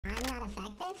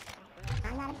effective.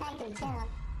 I'm not effective, chill.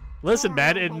 Listen,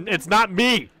 man, it's not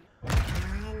me.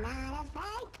 I'm not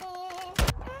effective.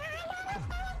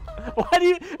 Why do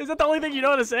you? Is that the only thing you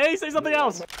know how to say? Say something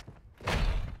else.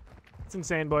 It's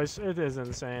insane, boys. It is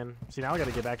insane. See, now I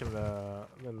gotta get back in the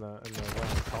when I'm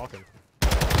talking.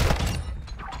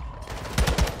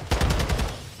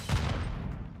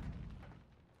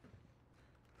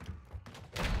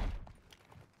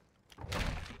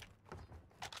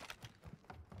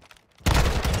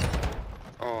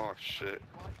 Oh shit.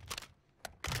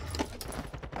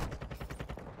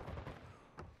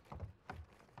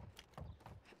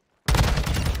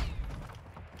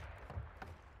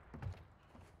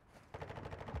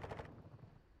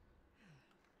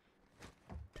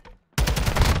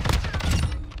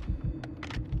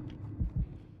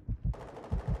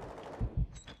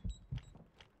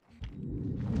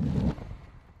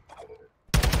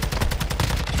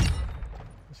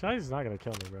 This guy's not gonna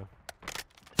kill me, bro.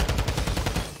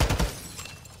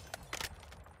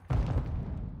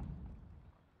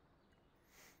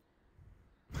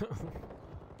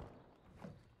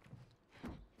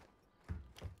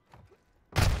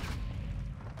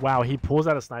 Wow, he pulls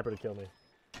out a sniper to kill me.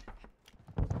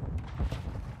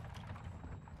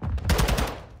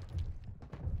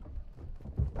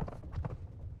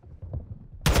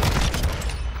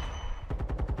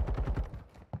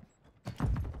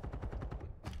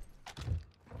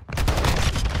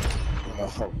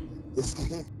 No.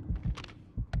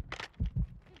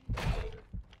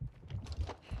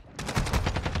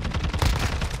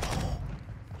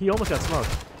 He almost got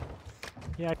smoked.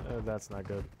 Yeah, that's not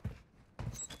good.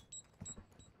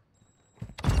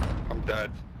 I'm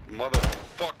dead.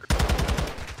 Motherfucker.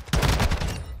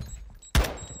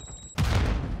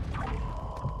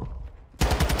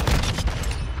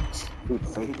 Dude,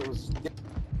 Fagos.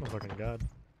 Oh fucking god.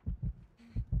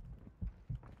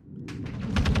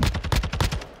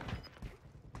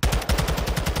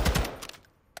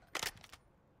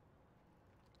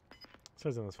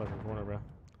 Says in this fucking corner, bro.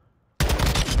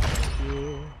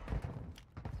 Yeah.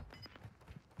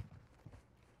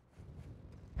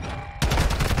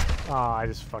 Ah, I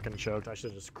just fucking choked. I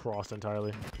should have just crossed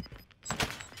entirely.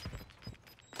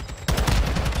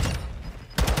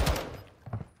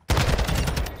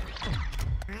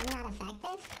 I'm not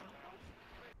effective.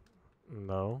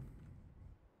 No.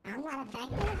 I'm not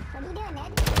effective. What are you doing, dude? No.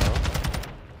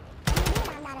 What are you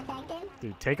doing? I'm not effective.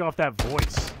 Dude, take off that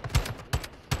voice.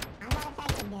 I'm not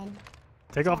effective, dude.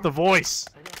 Take off the voice.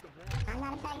 I'm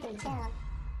not effective, chill.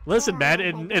 Listen,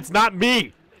 man, it's not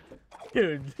me.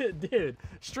 Dude,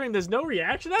 stream, there's no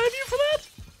reaction out of you for that?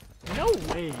 No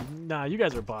way. Nah, you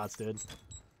guys are bots, dude.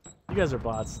 You guys are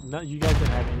bots. No, you guys didn't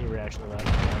have any reaction to that.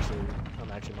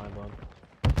 I'm actually mind blown.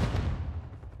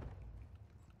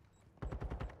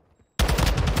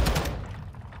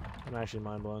 I'm actually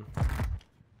mind blown. Is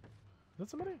that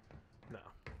somebody? No.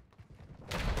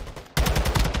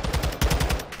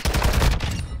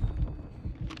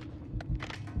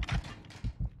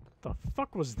 The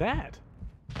fuck was that?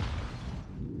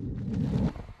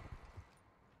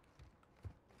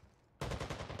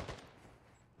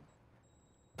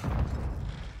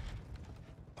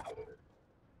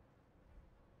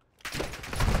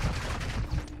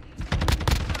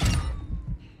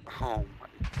 Oh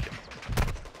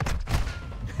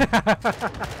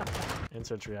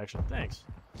Insert reaction. Thanks.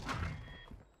 I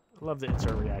love the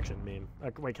insert reaction meme.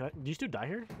 Wait, do you still die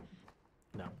here?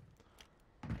 No.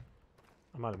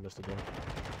 I might have missed it, though.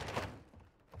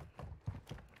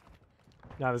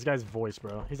 Nah, this guy's voice,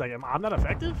 bro. He's like, I'm not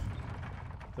effective?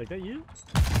 Like, that you?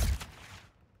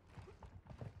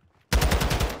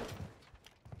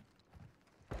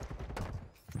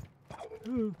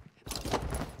 Ooh.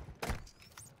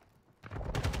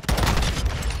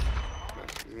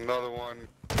 Another one.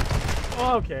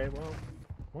 Oh, okay, well,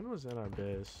 one was in our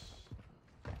base.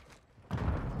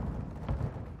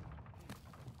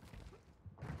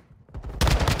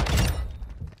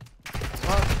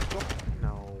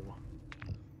 No.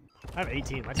 I have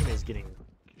 18. My teammate is getting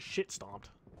shit stomped.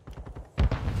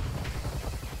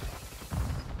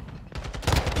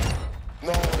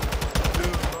 No,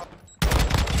 dude.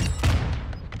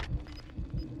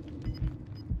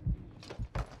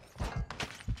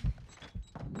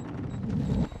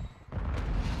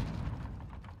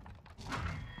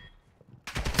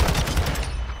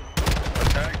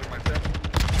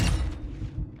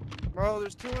 Bro,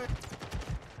 there's two.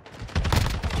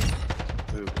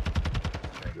 Dude.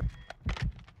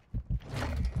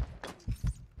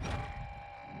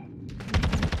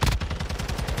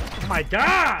 Oh my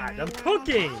god! I'm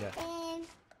cooking!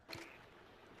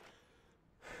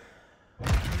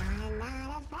 I'm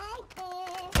not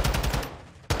effective.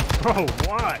 Bro,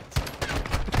 what?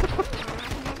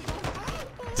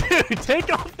 Dude,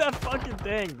 take off that fucking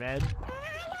thing, man.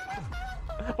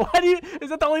 Why do you? Is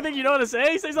that the only thing you know how to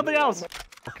say? Say something else.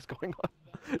 What is going on?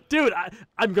 Dude,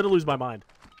 I'm gonna lose my mind.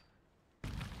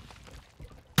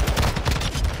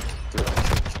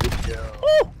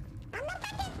 Oh!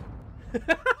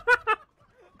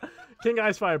 King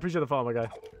Ice Fire, appreciate the follow, my guy.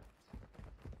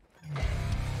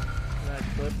 That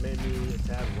clip made me a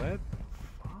tad wet.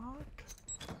 Fuck.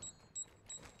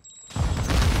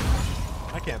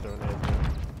 I can't throw nades.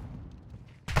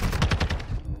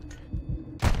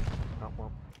 Oh,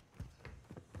 well.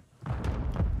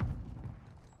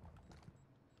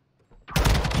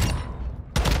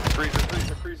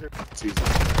 Freezer.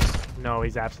 No,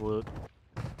 he's absolute.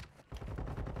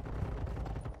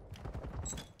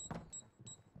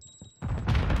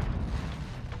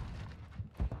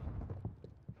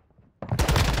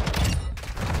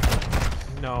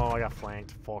 No, I got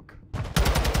flanked. Fuck.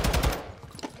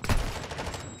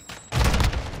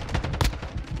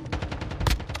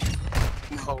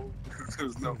 No,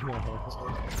 there's no. I'm not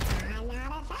effective.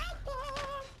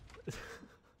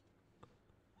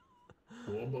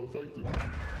 Well, I'm not effective.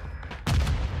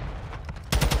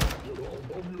 Yeah,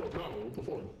 don't mute up now. What the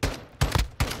fuck?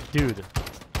 Dude,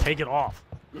 take it off.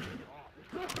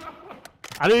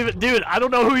 I don't even, dude, I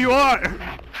don't know who you are.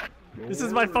 This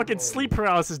is my fucking sleep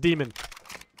paralysis demon.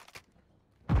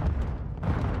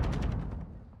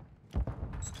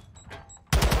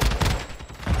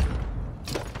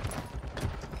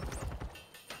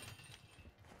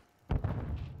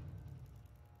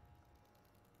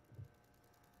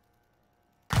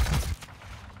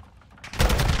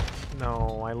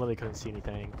 No, I literally couldn't see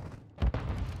anything.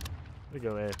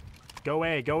 Go away. Go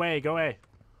away, go away, go away.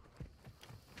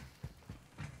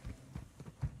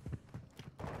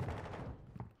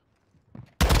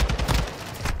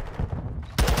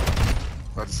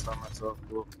 I just found myself.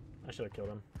 Cool. I should have killed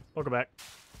him. Welcome back.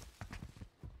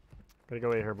 Gotta go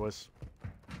away here, boys.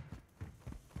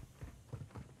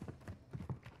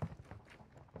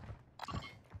 Oh,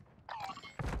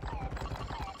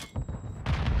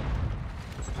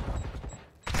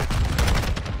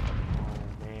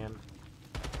 man.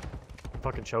 I'm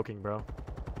fucking choking, bro.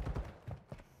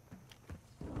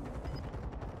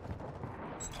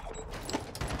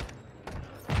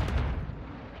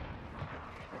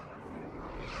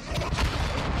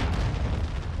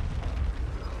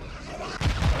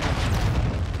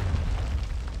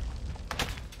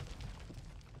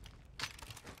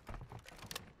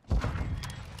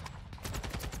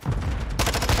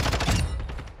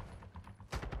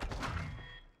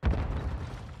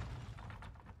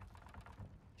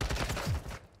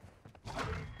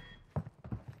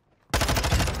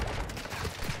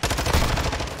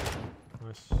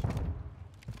 Nice.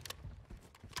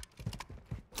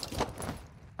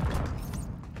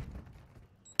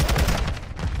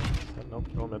 Nope,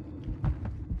 go mid.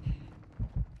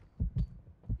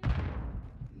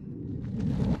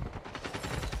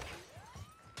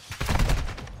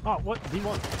 Oh, what?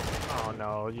 D1. Oh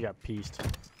no, you got pieced.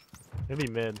 Maybe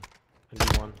mid and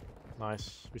D1.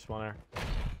 Nice. Respawn air.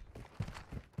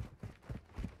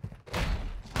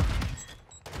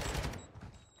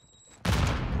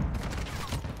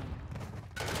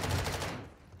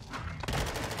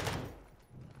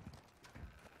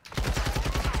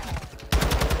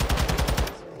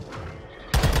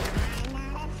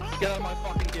 Get out of my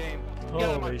fucking game. Get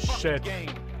out of my Holy fucking shit. game.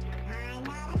 I'm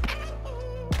not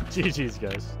effective. GG's,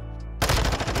 guys.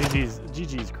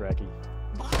 GG's cracky.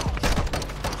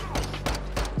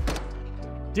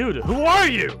 Dude, who are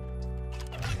you?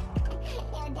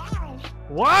 You're down.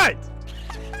 What?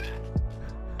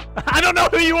 I don't know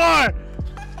who you are!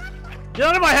 Get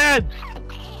out of my head!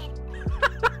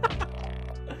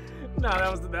 No,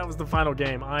 that was the final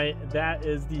game. That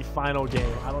is the final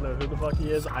game. I don't know who the fuck he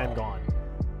is. I'm gone.